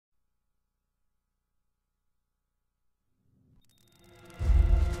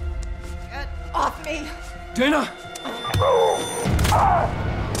off me! Dana!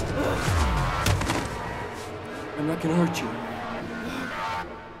 I'm not gonna hurt you.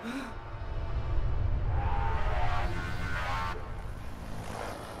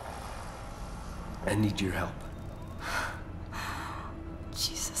 I need your help.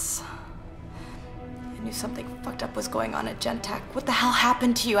 Jesus. I knew something fucked up was going on at Gentech. What the hell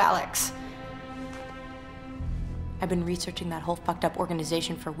happened to you, Alex? I've been researching that whole fucked up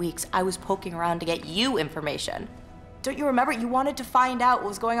organization for weeks. I was poking around to get you information. Don't you remember? You wanted to find out what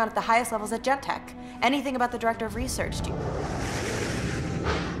was going on at the highest levels at Gentech. Anything about the director of research.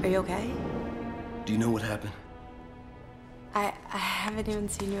 Are you okay? Do you know what happened? I haven't even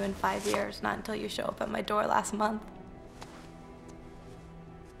seen you in 5 years, not until you show up at my door last month.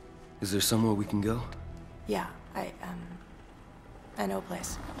 Is there somewhere we can go? Yeah, I know a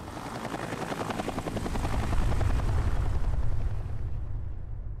place.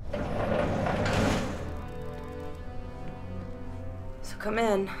 So come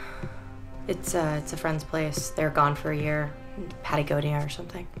in. It's a friend's place. They're gone for a year. Patagonia or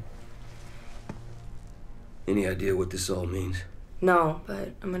something. Any idea what this all means? No, but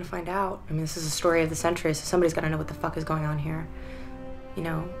I'm gonna find out. I mean, this is a story of the century, so somebody's gotta know what the fuck is going on here. You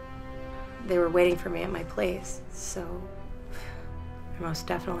know, they were waiting for me at my place, so they're most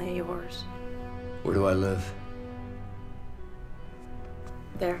definitely at yours. Where do I live?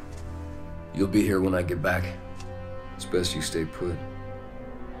 There. You'll be here when I get back. It's best you stay put.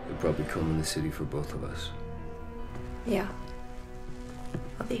 They'll probably come in the city for both of us. Yeah.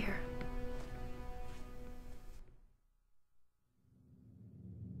 I'll be here.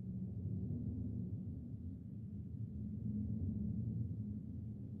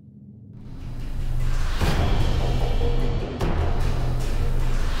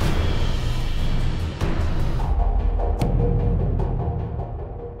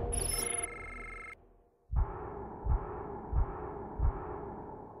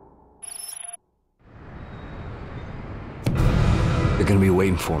 They're gonna be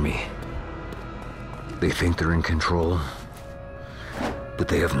waiting for me. They think they're in control, but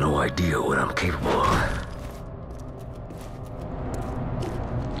they have no idea what I'm capable of.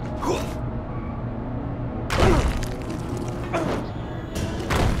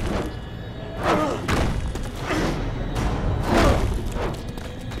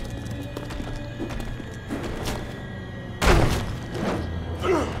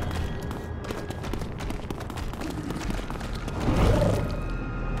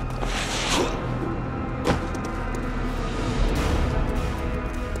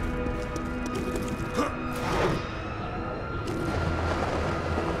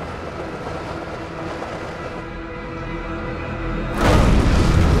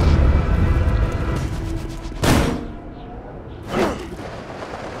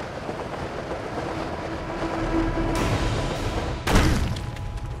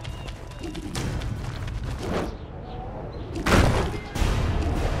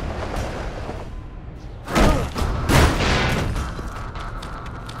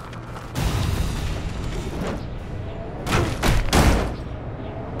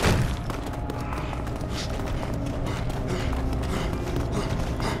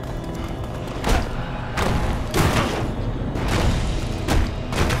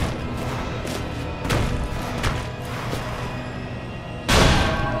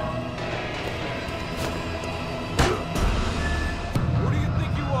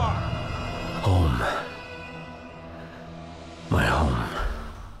 My home.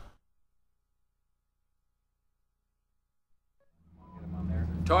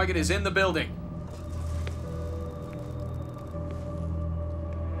 Target is in the building.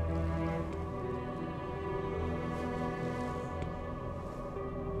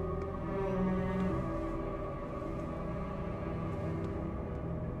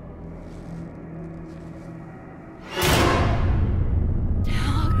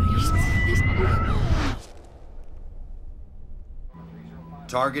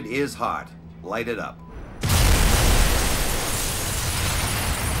 Target is hot. Light it up.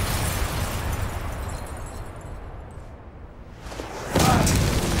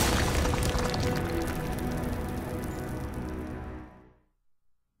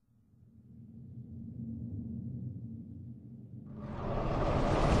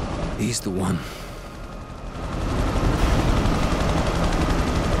 He's the one.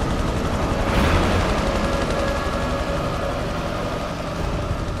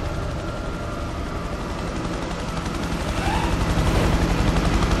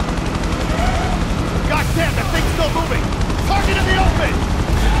 Goddamn, that thing's still moving! Target in the open!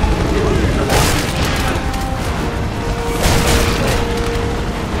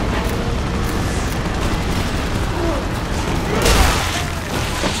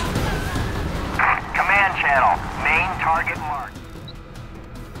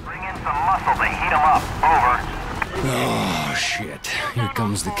 them up. Over. Oh, shit. Here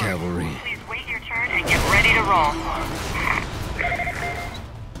comes the cavalry. Please wait your turn and get ready to roll.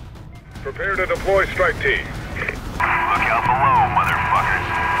 Prepare to deploy strike team. Look out below, motherfuckers.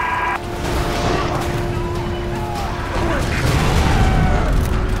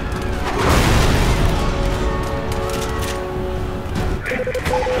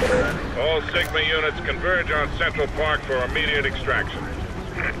 All Sigma units converge on Central Park for immediate extraction.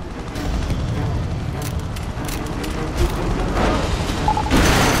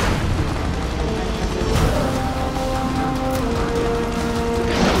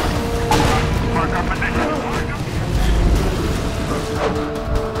 Mark our position.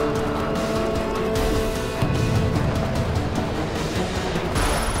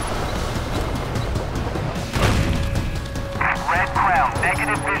 Red Crown,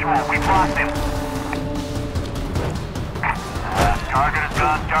 negative visual. We've lost him. Target is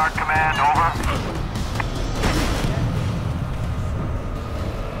gone. Dark command, over.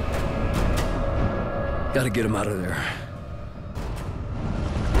 Gotta get him out of there.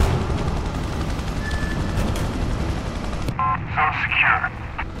 Zone secure.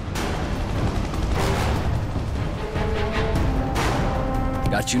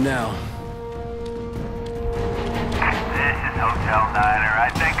 Got you now. This is Hotel Niner. I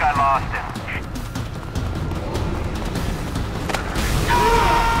think I lost him.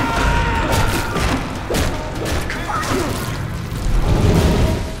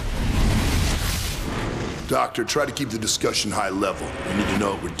 Doctor, try to keep the discussion high level. We need to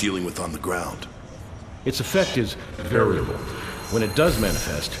know what we're dealing with on the ground. Its effect is variable. When it does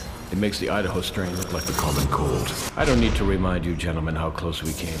manifest, it makes the Idaho strain look like the common cold. I don't need to remind you gentlemen how close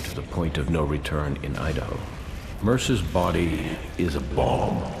we came to the point of no return in Idaho. Mercer's body is a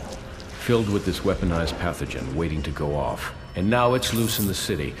bomb, filled with this weaponized pathogen waiting to go off. And now it's loose in the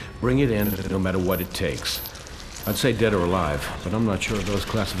city. Bring it in, no matter what it takes. I'd say dead or alive, but I'm not sure those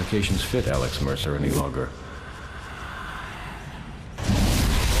classifications fit Alex Mercer any longer.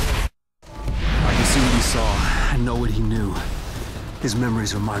 I can see what he saw. I know what he knew. His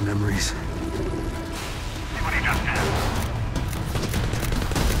memories are my memories. See what he just did.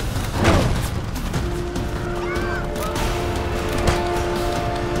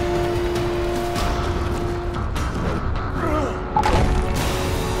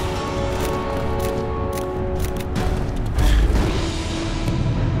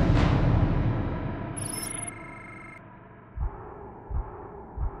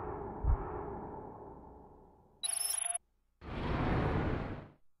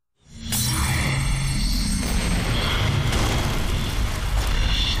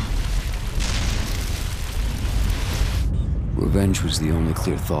 Revenge was the only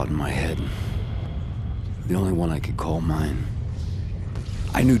clear thought in my head. The only one I could call mine.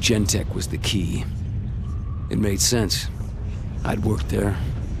 I knew Gentech was the key. It made sense. I'd worked there.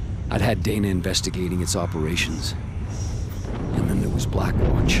 I'd had Dana investigating its operations. And then there was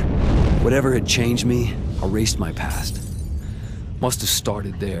Blackwatch. Whatever had changed me, erased my past. Must have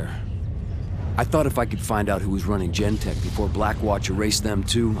started there. I thought if I could find out who was running Gentech before Blackwatch erased them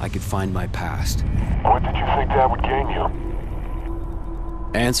too, I could find my past. What did you think that would gain you?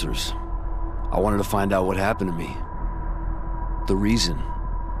 Answers. I wanted to find out what happened to me. The reason.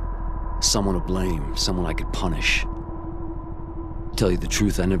 Someone to blame, someone I could punish. Tell you the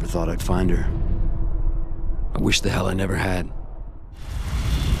truth, I never thought I'd find her. I wish the hell I never had.